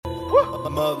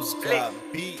Mubs got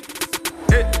beat.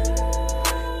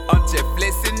 I'm just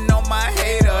flexing on my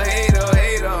hater.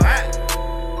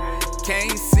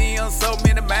 Can't see on so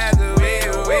many miles away.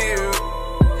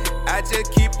 I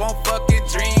just keep on fucking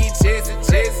dream chasing.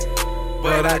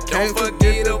 But I don't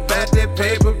forget about that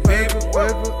paper.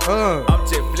 I'm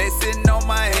just flexing on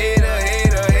my hater.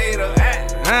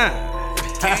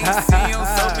 Can't see on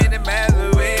so many miles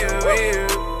away.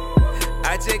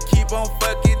 I just keep on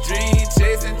fucking dream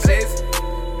chasing.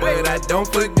 But I don't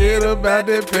forget about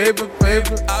that paper.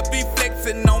 I be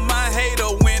flexing on my hater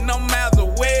when I'm miles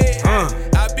away.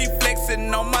 I be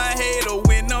flexing on my hater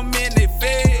when I'm in the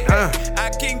fed.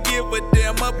 I can give a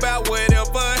damn about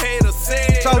whatever hater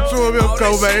said. Talk to him,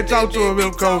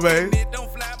 Kobe.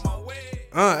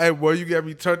 Hey boy, you got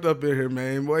me turned up in here,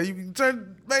 man. Boy, you can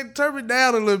turn me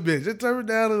down a little bit. Just turn me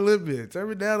down a little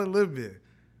bit.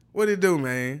 What it do,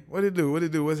 man? What it do?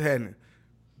 What's happening?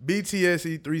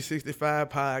 BTSE 365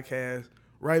 podcast,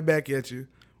 right back at you.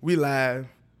 We live.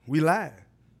 We live.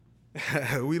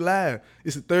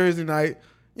 It's a Thursday night.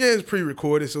 Yeah, it's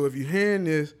pre-recorded, so if you're hearing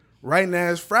this, right now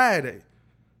it's Friday.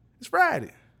 It's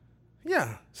Friday.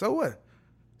 Yeah, so what?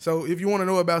 So if you want to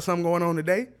know about something going on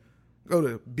today, go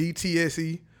to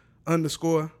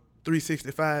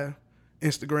BTSE_365,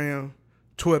 Instagram,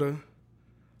 Twitter,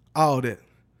 all that.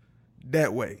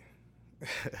 That way.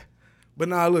 But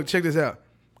now look, check this out.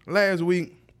 Last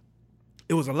week,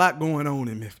 it was a lot going on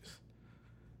in Memphis.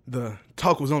 The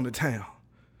talk was on the town.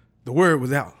 The word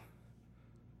was out.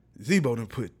 Z-Bo done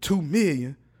put $2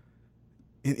 million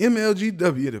in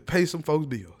MLGW to pay some folks'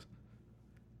 bills.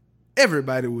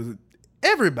 Everybody that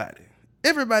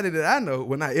I know,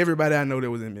 well, not everybody I know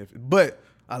that was in Memphis, but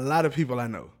a lot of people I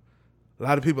know. They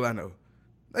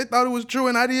thought it was true,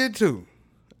 and I did too.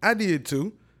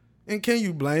 And can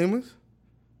you blame us?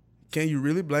 Can you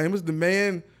really blame us? The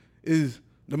man is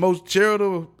the most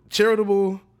charitable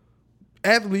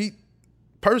athlete,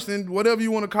 person, whatever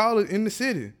you want to call it, in the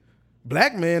city.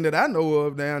 Black man that I know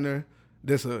of down there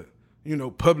that's a,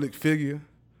 public figure,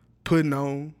 putting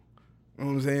on. You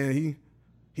know what I'm saying?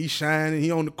 He shining,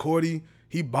 he on the court, he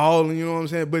balling, you know what I'm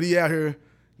saying? But he out here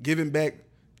giving back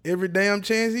every damn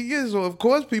chance he gets. So of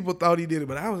course people thought he did it,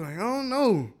 but I was like, I don't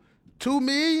know. $2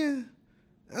 million?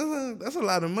 That's a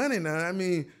lot of money now. I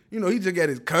mean, he just got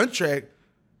his contract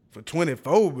for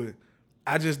 24, but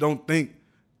I just don't think,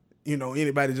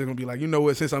 anybody's just gonna be like, you know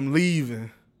what, since I'm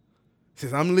leaving,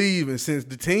 since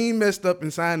the team messed up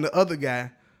and signed the other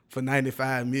guy for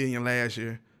 $95 million last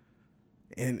year,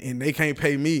 and they can't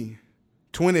pay me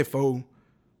 24,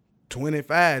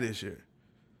 25 this year,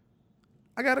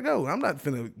 I gotta go. I'm not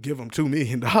finna give him $2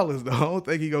 million though. I don't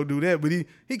think he gonna do that. But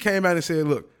he came out and said,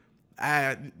 look,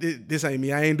 this ain't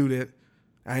me. I ain't do that.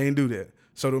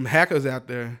 So them hackers out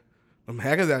there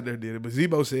did it. But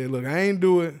Z-Bo said, look, I ain't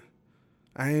do it.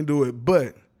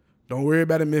 But don't worry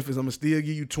about it, Memphis. I'm going to still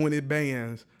give you 20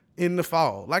 bands in the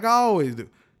fall, like I always do.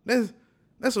 That's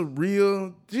a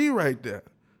real G right there.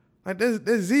 Like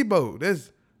that's Z-Bo.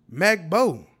 That's Mac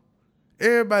Bo.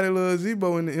 Everybody loves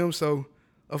Z-Bo in the M, so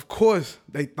of course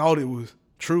they thought it was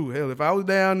true. Hell, if I was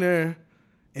down there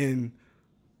and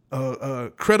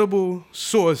a credible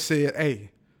source said, hey,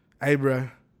 bro,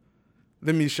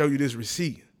 let me show you this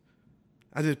receipt.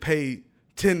 I just paid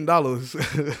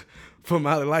 $10 for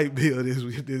my light bill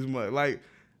this month. Like,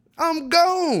 I'm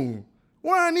gone.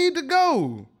 Where I need to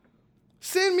go?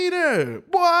 Send me there.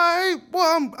 Boy,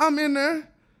 I'm in there.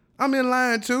 I'm in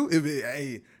line too.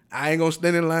 I ain't gonna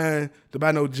stand in line to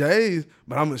buy no J's,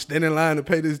 but I'm gonna stand in line to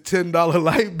pay this $10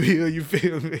 light bill, you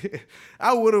feel me?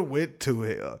 I would have went to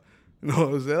hell. You know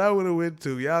what I'm saying? I would have went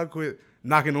to. Y'all quit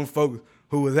knocking them folks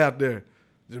who was out there.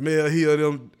 Jamel Hill,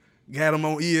 them got them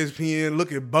on ESPN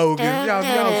looking bogus. Y'all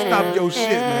stop your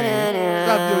shit,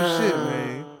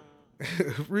 man.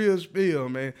 Real spiel,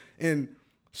 man. And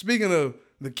speaking of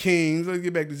the Kings, let's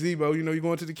get back to Z-Bo. You're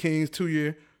going to the Kings,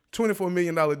 2-year, $24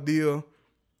 million deal.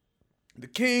 The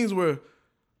Kings were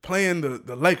playing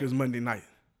the Lakers Monday night.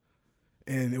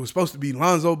 And it was supposed to be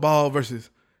Lonzo Ball versus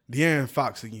De'Aaron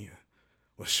Fox again.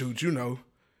 Well, shoot,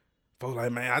 folks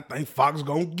like, man, I think Fox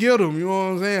gonna get him. You know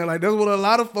what I'm saying? Like, that's what a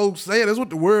lot of folks say. That's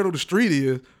what the word on the street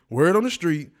is. Word on the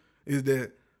street is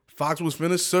that Fox was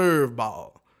finna serve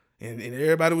Ball, and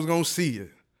everybody was gonna see it.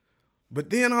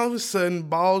 But then all of a sudden,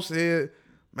 Ball said,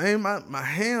 man, my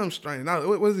hamstring,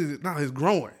 his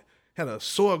groin, had a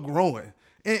sore groin.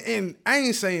 And I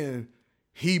ain't saying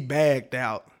he bagged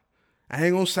out. I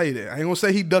ain't gonna say that. I ain't gonna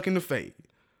say he ducking the fade.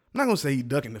 I'm not gonna say he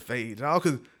ducking the fade, y'all,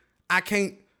 because I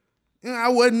can't, I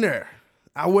wasn't there.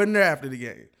 I wasn't there after the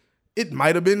game. It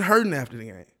might have been hurting after the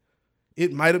game.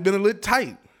 It might have been a little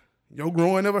tight. Your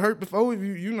groin never hurt before. If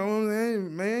you know what I'm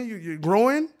saying, man, you're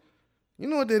growing. You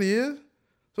know what that is.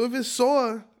 So if it's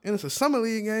sore and it's a summer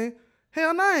league game,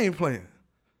 hell no, I ain't playing.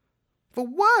 For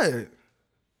what?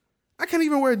 I can't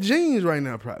even wear jeans right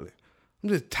now, probably. I'm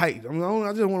just tight. I just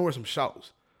want to wear some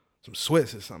shorts, some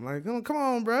sweats or something. Like, come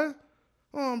on, bro.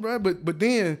 Come on, bro. But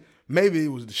then maybe it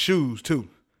was the shoes, too.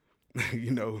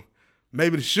 You know,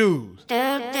 maybe the shoes. It's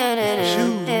the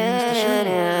shoes.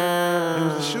 It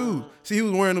was the shoes. See, he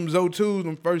was wearing them Zo2s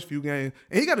them first few games.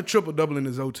 And he got a triple-double in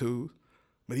the Zo2s.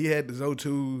 But he had the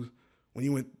Zo2s when he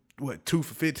went, 2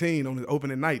 for 15 on his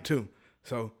opening night, too.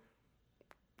 So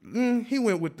he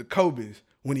went with the Kobe's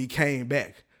when he came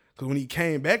back. Because when he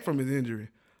came back from his injury,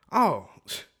 he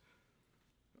was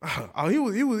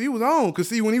on. Because,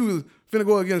 see, when he was finna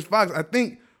go against Fox, I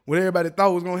think what everybody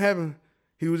thought was going to happen,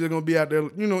 he was just going to be out there,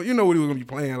 you know what he was going to be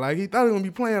playing like. He thought he was going to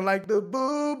be playing like the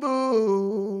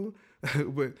boo-boo.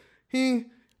 But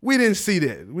we didn't see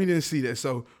that. We didn't see that.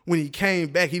 So when he came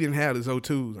back, he didn't have the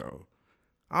Zo2s on.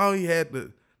 All he had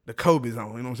the Kobe's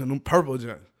on, you know what I'm saying, them purple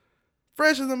joints.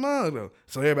 Fresh as a mug, though.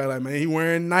 So everybody like, man, he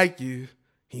wearing Nike.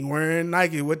 He wearing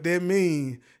Nike. What that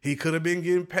mean? He could have been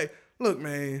getting paid. Look,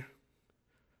 man.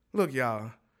 Look,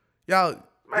 y'all. Y'all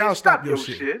stop your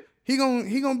shit. He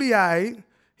gonna be all right.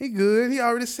 He good. He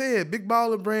already said Big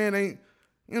Baller Brand ain't,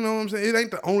 you know what I'm saying? It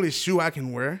ain't the only shoe I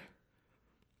can wear.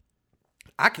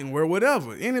 I can wear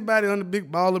whatever. Anybody on the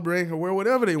Big Baller Brand can wear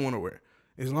whatever they want to wear.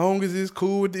 As long as it's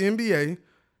cool with the NBA,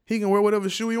 he can wear whatever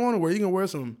shoe he want to wear. He can wear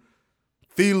some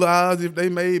Fila's if they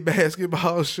made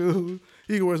basketball shoes.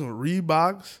 He can wear some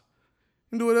Reeboks. He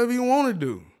can do whatever he want to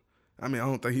do. I mean, I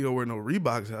don't think he'll wear no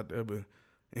Reeboks out there, but,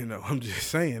 you know, I'm just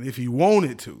saying, if he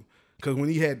wanted to. Because when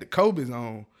he had the Kobe's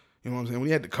on, you know what I'm saying? When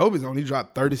he had the Kobe's on, he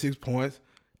dropped 36 points,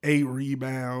 8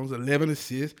 rebounds, 11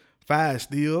 assists, 5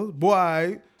 steals.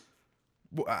 Boy,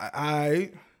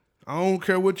 I don't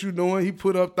care what you're doing. He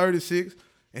put up 36,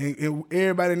 and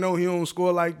everybody know he don't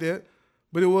score like that.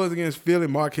 But it was against Philly.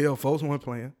 Markelle Fultz wasn't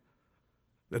playing.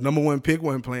 The number 1 pick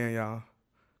wasn't playing, y'all.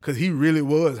 Because he really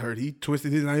was hurt. He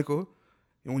twisted his ankle.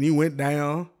 And when he went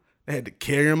down, they had to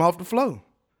carry him off the floor.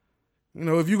 You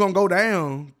know, if you're going to go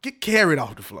down, get carried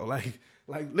off the floor. Like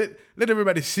let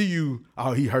everybody see you.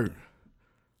 Oh, he hurt.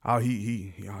 Oh,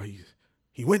 he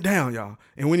went down, y'all.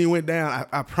 And when he went down,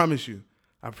 I promise you,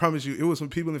 it was some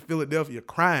people in Philadelphia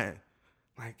crying.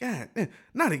 Like, God,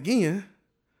 not again.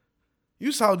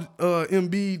 You saw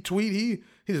Embiid tweet.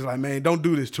 He just like, man, don't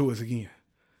do this to us again.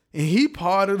 And he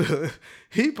part of the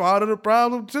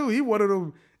problem too. He one of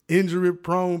them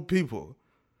injury-prone people.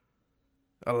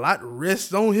 A lot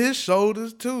rests on his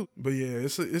shoulders too. But yeah,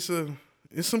 it's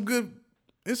some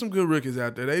good rookies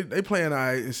out there. They playing all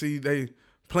right, and see they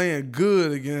playing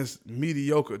good against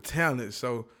mediocre talent.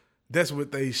 So that's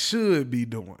what they should be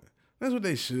doing. That's what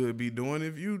they should be doing.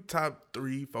 If you top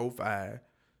 3, 4, 5,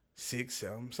 6,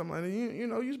 7, something like that, you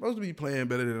know, you're supposed to be playing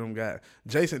better than them guys.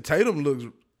 Jason Tatum looks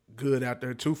good out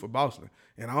there too for Boston.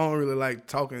 And I don't really like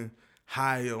talking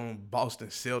high on Boston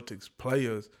Celtics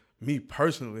players, me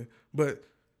personally, but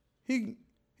he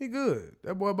good.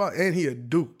 That boy and he a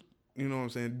Duke. You know what I'm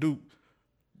saying? Duke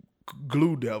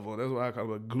glue devil. That's what I call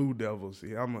him, a glue devil.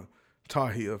 See, I'm a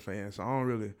Tar Heel fan, so I don't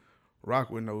really rock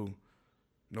with no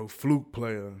fluke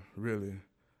player, really.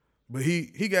 But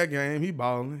he got game. He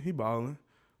balling.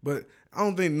 But I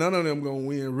don't think none of them going to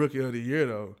win Rookie of the Year,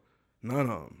 though. None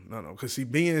of them. Because, see,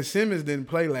 Ben Simmons didn't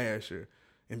play last year.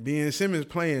 And Ben Simmons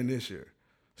playing this year.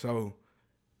 So,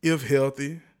 if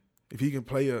healthy, if he can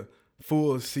play a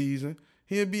full season,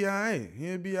 he'll be all right. He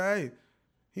going to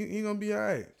be all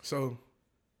right. So,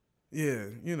 yeah,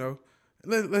 you know.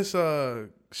 Let's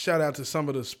shout out to some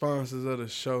of the sponsors of the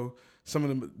show, some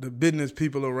of the business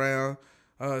people around.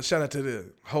 Shout out to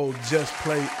the whole Just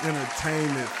Play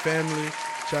Entertainment family.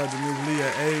 Shout out to Ms.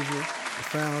 Leah Avery, the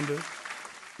founder.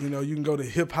 You know, you can go to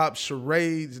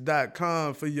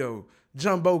hiphopcharades.com for your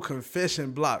jumbo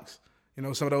confession blocks. You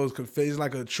know, some of those confessions,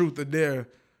 like a truth or dare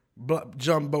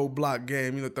jumbo block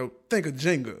game. You know, think of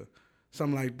Jenga,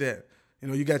 something like that. You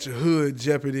know, you got your Hood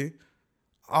Jeopardy.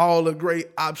 All the great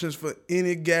options for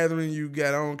any gathering you got.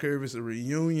 I don't care if it's a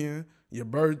reunion, your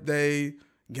birthday,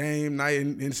 game night.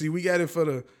 And see, we got it for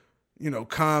the, you know,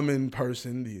 common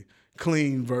person, the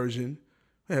clean version.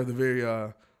 We have the very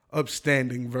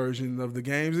upstanding version of the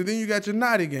games. And then you got your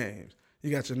naughty games.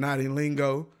 You got your naughty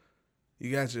lingo.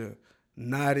 You got your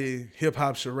naughty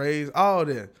hip-hop charades, all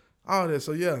that.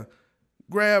 So, yeah,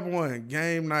 grab one.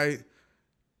 Game night.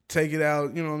 Take it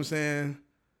out. You know what I'm saying?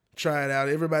 Try it out.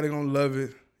 Everybody going to love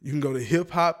it. You can go to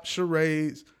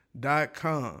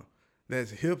hiphopcharades.com.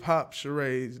 That's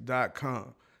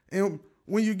hiphopcharades.com. And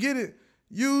when you get it,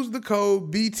 use the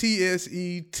code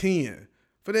BTSE10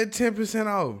 for that 10%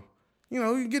 off. You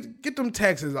know, you get them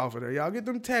taxes off of there, y'all. Get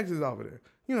them taxes off of there.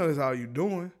 You know that's all you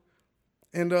doing.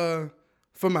 And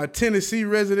for my Tennessee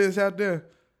residents out there,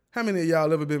 how many of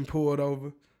y'all ever been pulled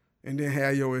over and didn't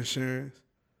have your insurance?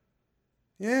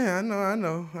 Yeah, I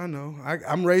know.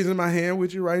 I'm raising my hand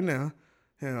with you right now.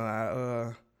 You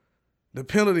know, the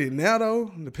penalty now,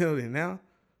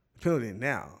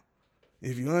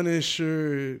 if you're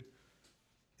uninsured,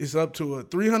 it's up to a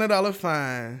 $300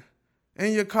 fine,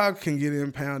 and your car can get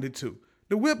impounded too.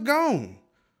 The whip gone.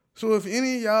 So if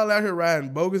any of y'all out here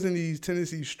riding bogus in these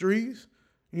Tennessee streets,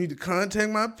 you need to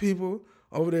contact my people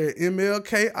over there at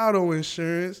MLK Auto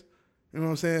Insurance, you know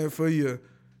what I'm saying, for your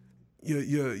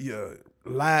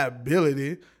liability,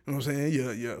 you know what I'm saying,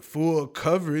 your full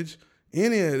coverage,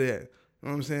 any of that. You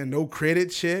know what I'm saying? No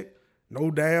credit check,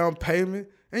 no down payment,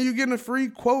 and you're getting a free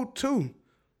quote too.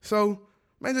 So,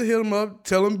 man, just hit them up,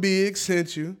 tell them Big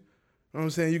sent you. You know what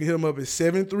I'm saying? You can hit them up at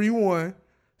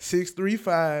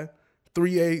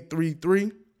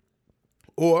 731-635-3833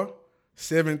 or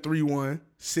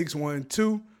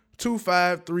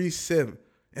 731-612-2537.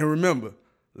 And remember,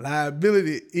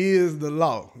 liability is the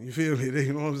law. You feel me?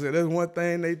 You know what I'm saying? That's one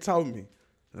thing they taught me.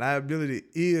 Liability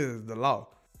is the law.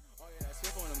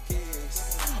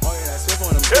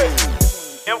 Hey,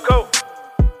 M-Co,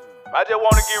 I just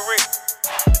want to get rich.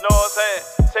 You know what I'm saying?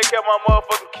 Take care of my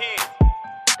motherfucking kids.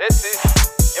 That's it.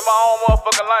 In my own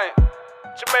motherfucking lane.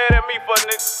 What you mad at me for,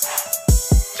 nigga?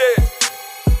 Check.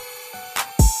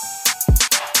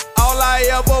 All I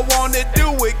ever wanna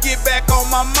do is get back on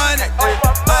my money.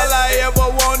 All I ever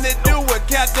wanna do is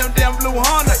count them damn blue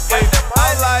hundreds.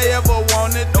 All I ever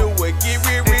wanna do is get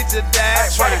rich or die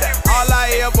trying. All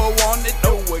I ever wanna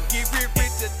do is get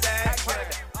rich or die trying.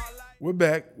 We're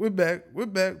back.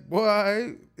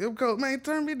 Boy, M-Co, man,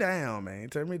 turn me down,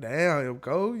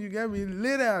 M-Co. You got me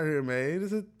lit out here, man.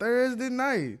 It's a Thursday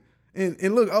night.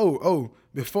 And look,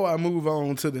 before I move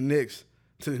on to the next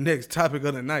topic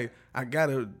of the night, I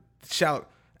gotta shout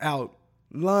out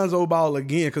Lonzo Ball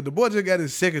again, because the boy just got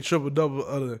his second triple-double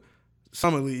of the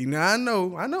Summer League. Now, I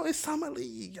know it's Summer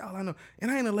League, y'all, I know. And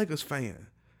I ain't a Lakers fan.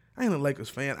 I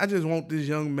just want this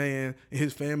young man and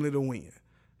his family to win.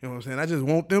 You know what I'm saying? I just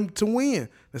want them to win.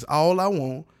 That's all I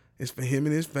want, is for him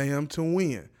and his fam to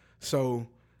win. So,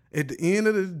 at the end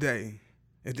of the day,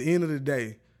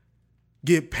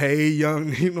 get paid,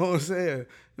 young, you know what I'm saying?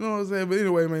 But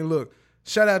anyway, man, look,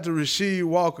 shout out to Rasheed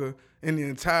Walker and the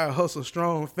entire Hustle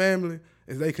Strong family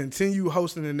as they continue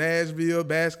hosting the Nashville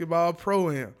Basketball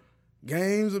Pro-Am.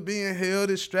 Games are being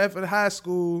held at Stratford High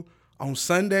School on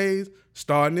Sundays,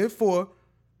 starting at 4,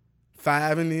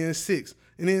 5, and then 6.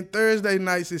 And then Thursday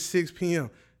nights at 6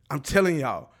 p.m. I'm telling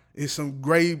y'all, it's some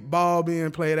great ball being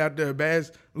played out there.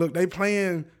 Look, they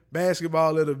playing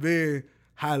basketball at a very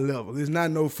high level. It's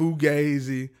not no fugazi,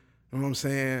 you know what I'm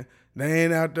saying? They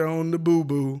ain't out there on the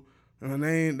boo-boo.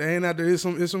 They ain't out there.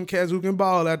 There's some cats who can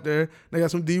ball out there. They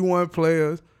got some D1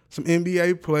 players, some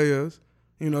NBA players.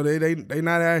 You know, they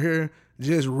not out here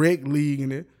just rec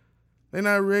leaguing it. They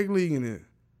not rec leaguing it.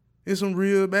 It's some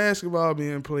real basketball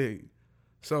being played.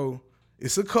 So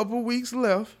it's a couple weeks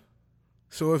left.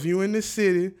 So if you in the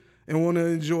city and want to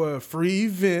enjoy a free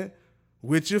event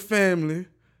with your family,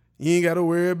 you ain't got to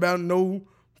worry about no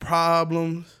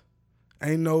problems.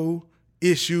 Ain't no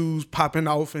issues popping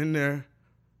off in there.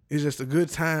 It's just a good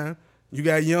time. You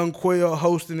got Young Quail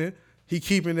hosting it. He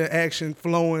keeping the action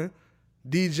flowing.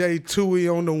 DJ Tui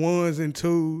on the ones and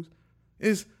twos.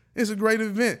 It's a great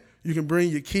event. You can bring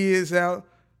your kids out.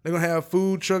 They're going to have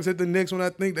food trucks at the next one. I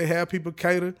think they have people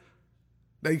cater.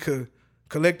 They could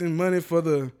collecting money for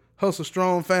the Hustle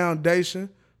Strong Foundation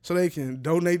so they can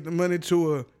donate the money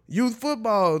to a youth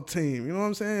football team. You know what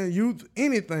I'm saying? Youth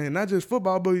anything, not just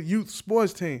football, but youth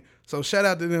sports team. So shout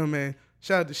out to them, man.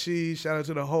 Shout out to She. Shout out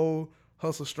to the whole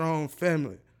Hustle Strong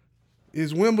family.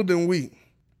 It's Wimbledon week.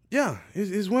 Yeah,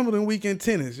 it's Wimbledon week in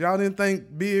tennis. Y'all didn't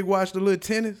think Big watched a little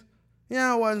tennis?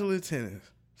 Yeah, I watched a little tennis.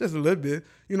 Just a little bit.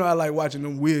 You know, I like watching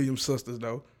them Williams sisters,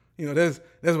 though. You know, that's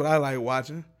what I like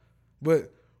watching.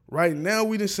 But right now,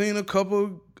 we done seen a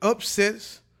couple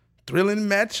upsets, thrilling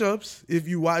matchups. If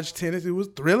you watch tennis, it was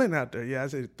thrilling out there. Yeah, I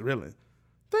said thrilling.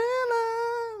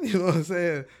 Thrilling. You know what I'm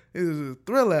saying? It was a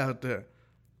thrill out there.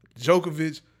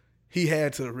 Djokovic, he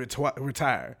had to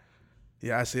retire.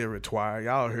 Yeah, I said retire.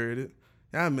 Y'all heard it.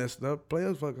 Y'all messed up.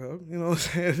 Players fuck up. You know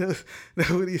what I'm saying? That's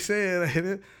what he said, ain't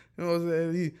it? You know what I'm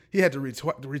saying? He had to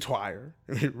retire.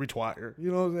 Retire.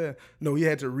 You know what I'm saying? No, he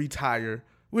had to retire,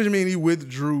 which means he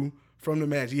withdrew from the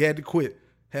match. He had to quit.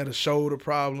 Had a shoulder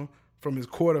problem from his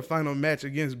quarterfinal match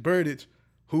against Berdych,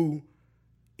 who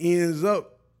ends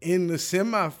up in the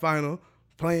semifinal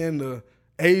playing the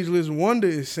ageless wonder,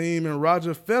 it seemed, in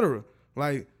Roger Federer.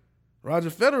 Like, Roger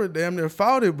Federer damn near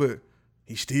fought it, but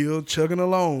he's still chugging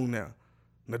along now.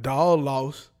 Nadal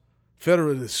lost.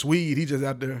 Federer, the Swede, he just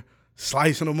out there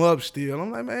slicing them up still.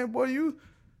 I'm like, man, boy, you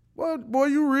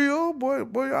real. Boy,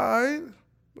 all right.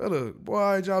 All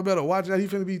right, y'all better watch that. He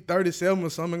finna be 37 or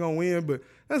something, gonna win, but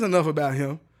that's enough about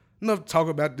him. Enough to talk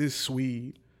about this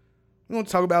Swede. We're gonna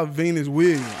talk about Venus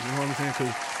Williams, you know what I'm saying?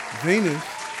 Because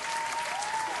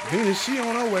Venus, she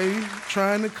on her way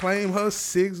trying to claim her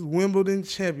 6th Wimbledon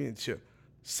championship,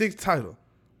 6th title.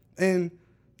 And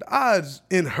the odds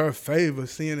in her favor,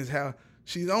 seeing as how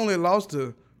she's only lost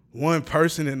to one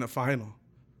person in the final.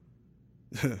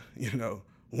 You know,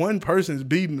 one person's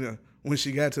beating her when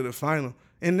she got to the final.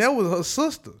 And that was her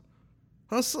sister.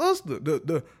 Her sister,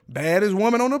 the baddest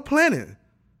woman on the planet,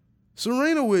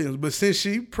 Serena Williams. But since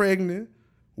she pregnant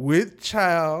with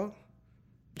child,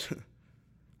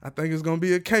 I think it's going to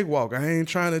be a cakewalk. I ain't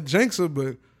trying to jinx her,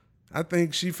 but I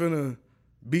think she finna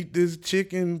beat this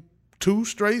chick in 2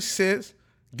 straight sets,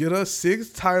 get her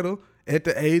 6th title at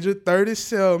the age of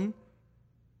 37,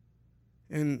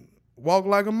 and walk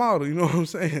like a model. You know what I'm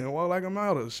saying? Walk like a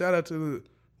model. Shout out to the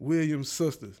Williams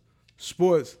sisters.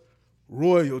 Sports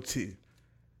royalty,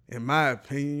 in my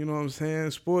opinion. You know what I'm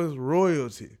saying? Sports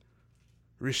royalty.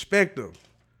 Respect them.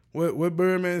 What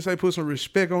Birdman say? Put some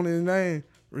respect on his name.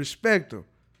 Respect them.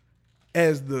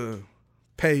 As the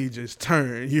pages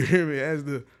turn, you hear me? As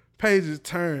the pages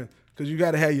turn, because you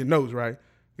got to have your notes, right?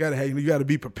 You got to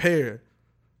be prepared.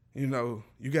 You know,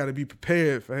 you got to be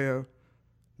prepared, fam.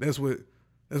 That's what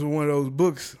one of those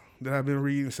books that I've been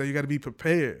reading say. You got to be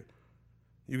prepared.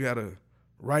 You got to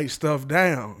write stuff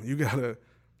down. You got to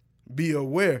be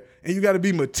aware, and you got to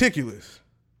be meticulous.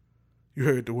 You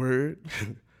heard the word.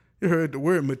 You heard the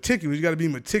word meticulous. You got to be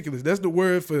meticulous. That's the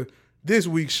word for this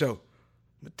week's show.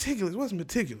 Meticulous. What's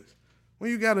meticulous?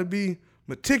 When you got to be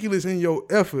meticulous in your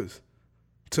efforts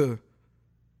to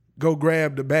go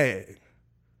grab the bag.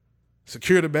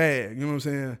 Secure the bag. You know what I'm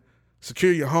saying?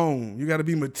 Secure your home. You got to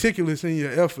be meticulous in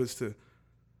your efforts to,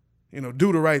 you know,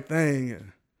 do the right thing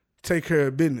and take care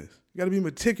of business. You got to be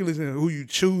meticulous in who you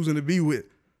choosing to be with.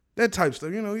 That type of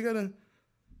stuff. You know, you got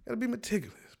to be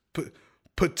meticulous.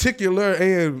 Particular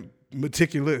and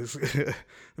meticulous. The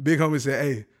big homie said,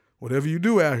 hey, whatever you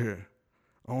do out here,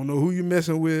 I don't know who you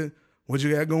messing with, what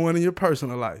you got going in your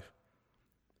personal life,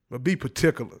 but be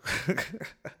particular.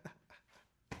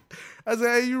 I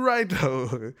said, hey, you right,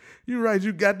 though. You right.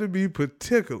 You got to be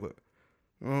particular.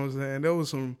 You know what I'm saying? That was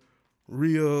some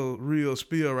real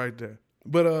spiel right there.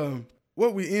 But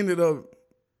what we ended up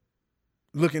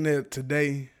looking at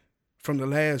today from the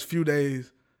last few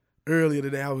days, earlier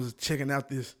today, I was checking out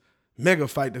this mega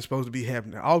fight that's supposed to be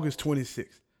happening August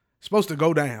 26th. Supposed to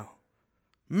go down.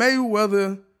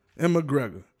 Mayweather and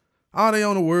McGregor. All they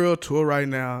on the world tour right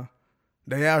now.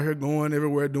 They out here going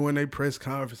everywhere doing their press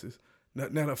conferences.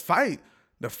 Now the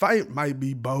fight might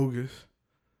be bogus.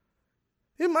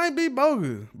 It might be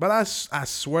bogus, but I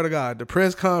swear to God, the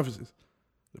press conferences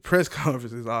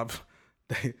are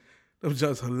they're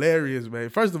just hilarious, man.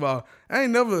 First of all, I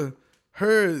ain't never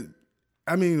heard,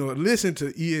 or listened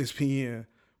to ESPN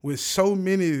with so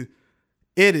many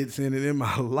edits in it in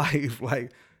my life.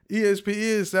 Like,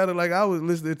 ESPN sounded like I was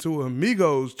listening to a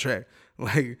Migos track.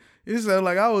 Like, it sounded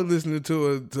like I was listening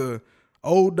to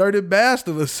Old Dirty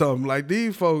Bastard or something. Like,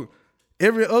 these folks,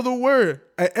 every other word.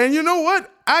 And you know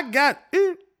what? I got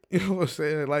it. You know what I'm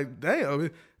saying? Like, damn,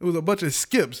 it was a bunch of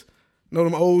skips. You know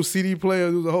them old CD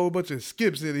players? There was a whole bunch of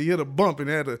skips in it. He hit a bump and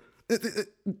had to,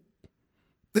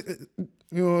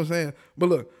 you know what I'm saying? But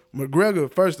look, McGregor,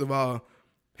 first of all,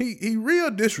 he real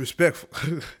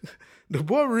disrespectful. The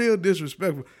boy real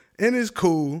disrespectful. And it's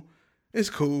cool. It's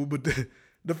cool. But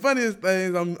the funniest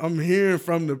things I'm hearing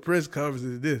from the press conference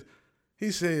is this.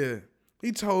 He said,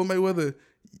 he told Mayweather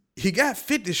he got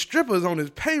 50 strippers on his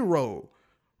payroll.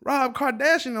 Rob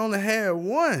Kardashian only had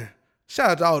one.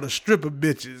 Shout out to all the stripper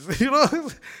bitches. You know,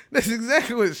 that's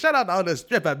exactly what, shout out to all the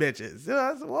stripper bitches. You know,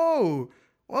 I said,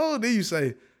 whoa. Then you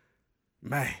say,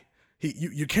 man,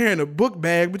 you're carrying a book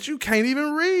bag, but you can't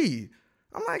even read.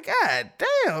 I'm like, God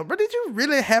damn, bro, did you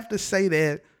really have to say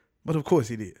that? But of course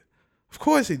he did. Of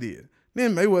course he did.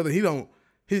 Then Mayweather,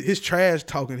 his trash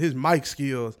talking, his mic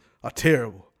skills are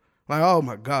terrible. Like, oh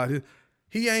my God,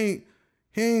 he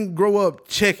ain't grow up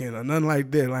checking or nothing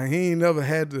like that. Like, he ain't never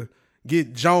had to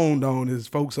get joned on, as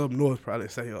folks up north probably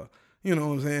say, or, you know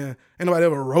what I'm saying? Ain't nobody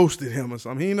ever roasted him or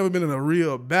something. He ain't never been in a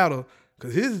real battle,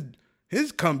 because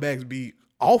his comebacks be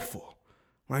awful.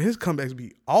 Like, his comebacks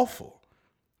be awful.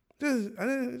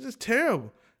 Just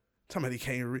terrible. Somebody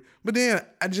can't read. But then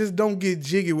I just don't get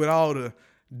jiggy with all the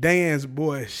dance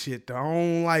boy shit. Though.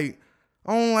 I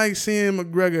don't like seeing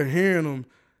McGregor, hearing him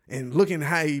and looking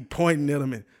how he pointing at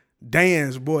him and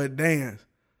dance, boy, dance.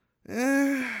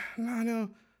 No,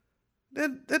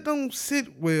 that don't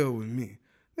sit well with me.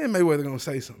 Then Mayweather gonna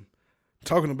say something.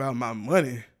 Talking about my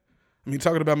money.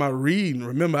 Talking about my reading.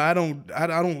 Remember, I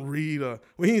don't read. Well,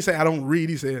 he didn't say I don't read.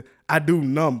 He said I do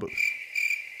numbers.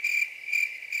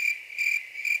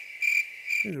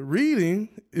 Reading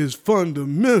is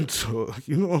fundamental.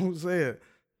 You know what I'm saying?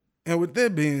 And with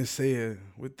that being said,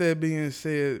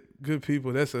 good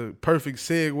people, that's a perfect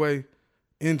segue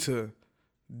into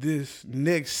this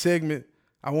next segment.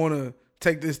 I want to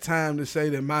take this time to say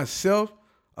that myself,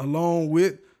 along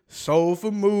with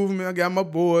Soulful Movement, I got my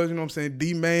boys, you know what I'm saying,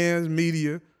 D-Man's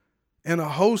Media, and a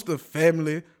host of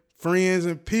family, friends,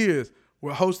 and peers.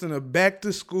 We're hosting a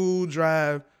back-to-school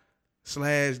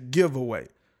drive/giveaway.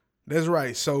 That's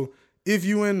right. So if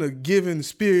you in the giving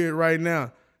spirit right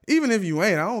now, even if you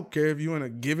ain't, I don't care if you in a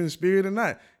giving spirit or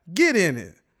not, get in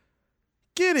it.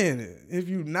 Get in it. If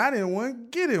you not in one,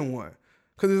 get in one.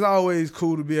 Because it's always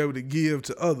cool to be able to give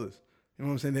to others, you know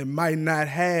what I'm saying, that might not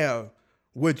have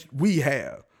what we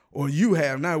have or you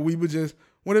have. Not we, but just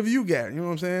whatever you got, you know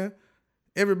what I'm saying?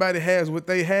 Everybody has what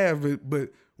they have,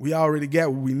 but we already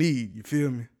got what we need, you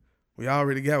feel me? We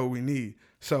already got what we need.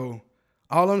 So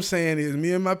all I'm saying is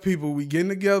me and my people, we getting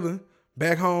together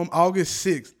back home August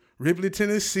 6th, Ripley,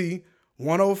 Tennessee,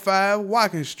 105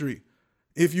 Watkins Street.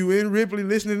 If you in Ripley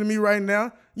listening to me right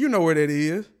now, you know where that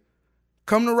is.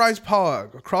 Come to Rice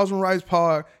Park, across from Rice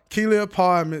Park, Keeley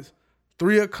Apartments,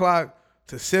 3 o'clock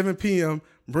to 7 p.m.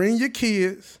 Bring your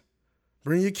kids.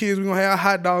 We're going to have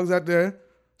hot dogs out there,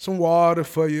 some water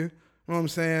for you. You know what I'm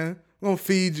saying? We're going to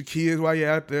feed your kids while you're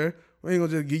out there. We ain't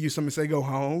going to just give you something and say go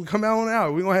home. Come on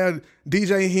out. We're going to have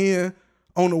DJ Hen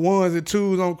on the ones and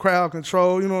twos on crowd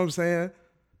control. You know what I'm saying?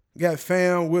 Got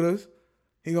fam with us.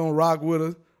 He going to rock with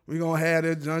us. We're going to have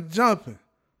that jumping.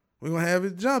 We're going to have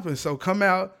it jumping. So come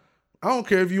out. I don't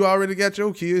care if you already got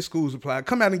your kids' school supply.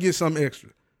 Come out and get something extra.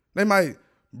 They might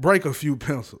break a few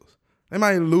pencils. They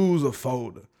might lose a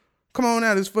folder. Come on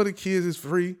out. It's for the kids. It's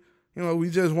free. You know,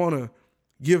 we just want to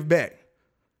give back.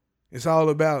 It's all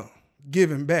about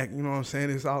giving back. You know what I'm saying?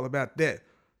 It's all about that.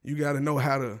 You got to know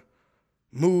how to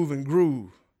move and groove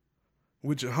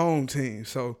with your home team.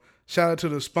 So shout out to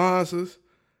the sponsors.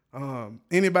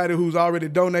 Anybody who's already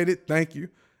donated, thank you.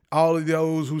 All of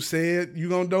those who said you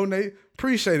gonna donate,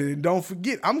 appreciate it. And don't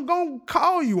forget, I'm gonna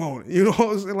call you on it. You know what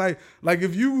I'm saying? Like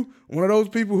if you one of those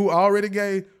people who already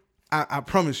gave, I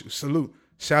promise you, salute,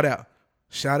 shout out.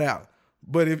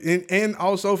 But and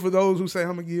also for those who say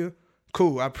I'm gonna give,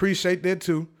 cool, I appreciate that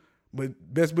too. But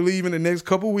best believe in the next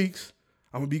couple weeks,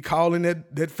 I'm gonna be calling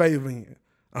that favor in.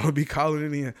 I'm gonna be calling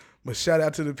it in. But shout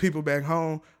out to the people back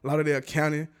home, Lauderdale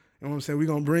County. You know what I'm saying? We're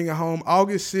gonna bring it home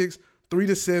August 6th. 3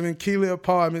 to 7, Keeley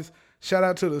Apartments. Shout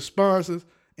out to the sponsors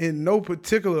in no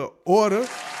particular order.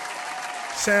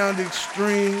 Sound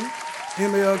Extreme,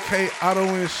 MLK Auto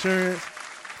Insurance,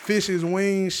 Fish's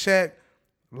Wings Shack,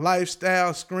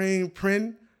 Lifestyle Screen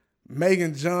Print,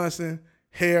 Megan Johnson,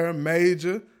 Hair Major.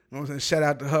 You know what I'm saying? Shout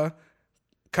out to her.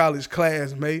 College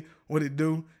classmate. What it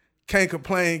do? Can't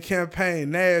Complain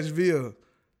Campaign, Nashville.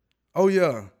 Oh,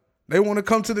 yeah. They want to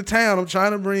come to the town. I'm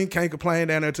trying to bring Can't Complain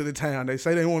down there to the town. They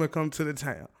say they want to come to the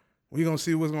town. We're going to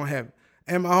see what's going to happen.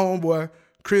 And my homeboy,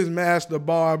 Chris Master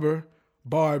Barbie,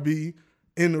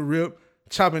 in the rip,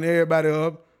 chopping everybody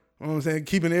up. You know what I'm saying?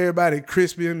 Keeping everybody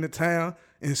crispy in the town.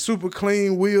 And super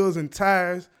clean wheels and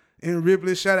tires in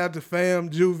Ripley. Shout out to fam,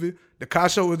 Juvie. The car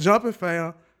show was jumping,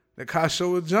 fam. The car show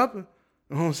was jumping.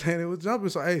 You know what I'm saying? It was jumping.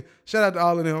 So, hey, shout out to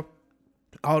all of them,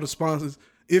 all the sponsors.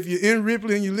 If you're in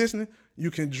Ripley and you're listening, you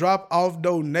can drop off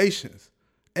donations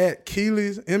at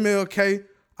Keeley's MLK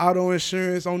Auto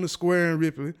Insurance on the square in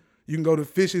Ripley. You can go to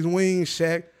Fish's Wings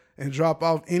Shack and drop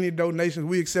off any donations.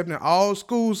 We accepting all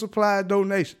school supply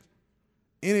donations.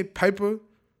 Any paper,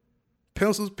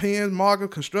 pencils, pens, marker,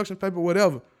 construction paper,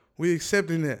 whatever. We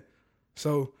accepting that.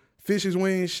 So Fish's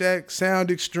Wings Shack,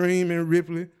 Sound Extreme in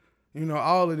Ripley, you know,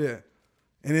 all of that.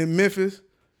 And in Memphis,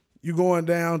 you going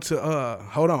down to,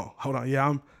 hold on.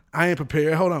 Yeah, I ain't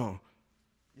prepared. Hold on.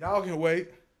 Y'all can wait.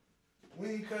 We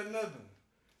ain't cutting nothing.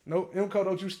 No, MCO,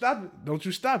 don't you stop it. Don't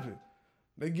you stop it.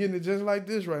 They getting it just like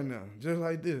this right now. Just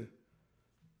like this.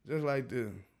 Just like this.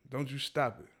 Don't you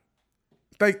stop it.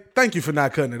 Thank you for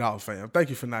not cutting it off, fam. Thank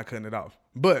you for not cutting it off.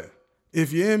 But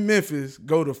if you're in Memphis,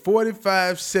 go to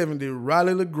 4570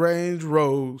 Raleigh LaGrange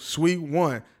Road, Suite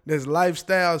 1. That's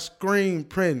Lifestyle Screen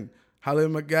Printing. Holler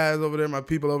at my guys over there, my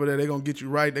people over there. They're going to get you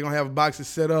right. They're going to have boxes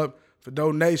set up for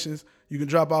donations. You can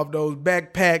drop off those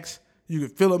backpacks. You can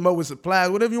fill them up with supplies,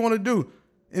 whatever you want to do.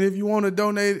 And if you want to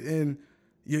donate and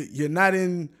you're not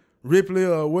in Ripley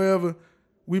or wherever,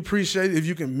 we appreciate it if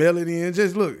you can mail it in.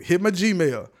 Just look, hit my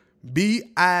Gmail,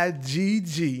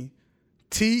 BIGGTALKS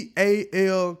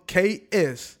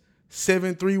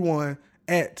 731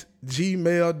 at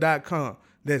gmail.com.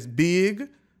 That's big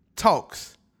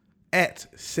talks at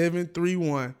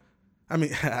 731. I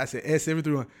mean, I said at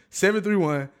 731.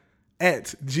 731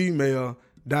 at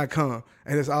gmail.com.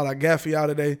 And that's all I got for y'all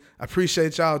today. I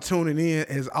appreciate y'all tuning in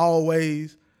as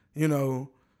always. You know,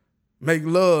 make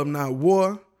love, not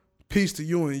war. Peace to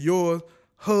you and yours.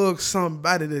 Hug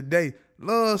somebody today.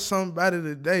 Love somebody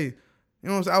today. You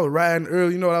know what I'm saying? I was riding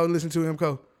early. You know what I was listening to,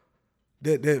 MCO?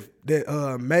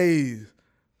 That Maze.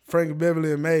 Frank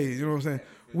Beverly and Maze. You know what I'm saying?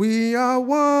 We are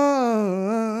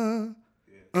one.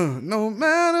 No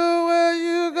matter where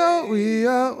you go, we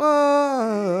are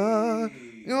one.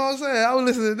 You know what I'm saying? I was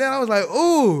listening to that. I was like,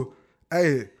 ooh,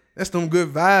 hey, that's them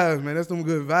good vibes, man. That's them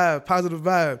good vibes, positive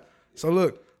vibes. So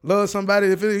look, love somebody.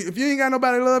 If you ain't got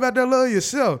nobody to love out there, love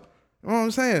yourself. You know what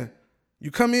I'm saying?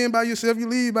 You come in by yourself, you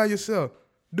leave by yourself.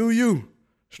 Do you.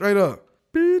 Straight up.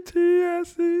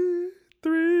 BTSC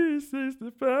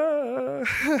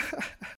 365.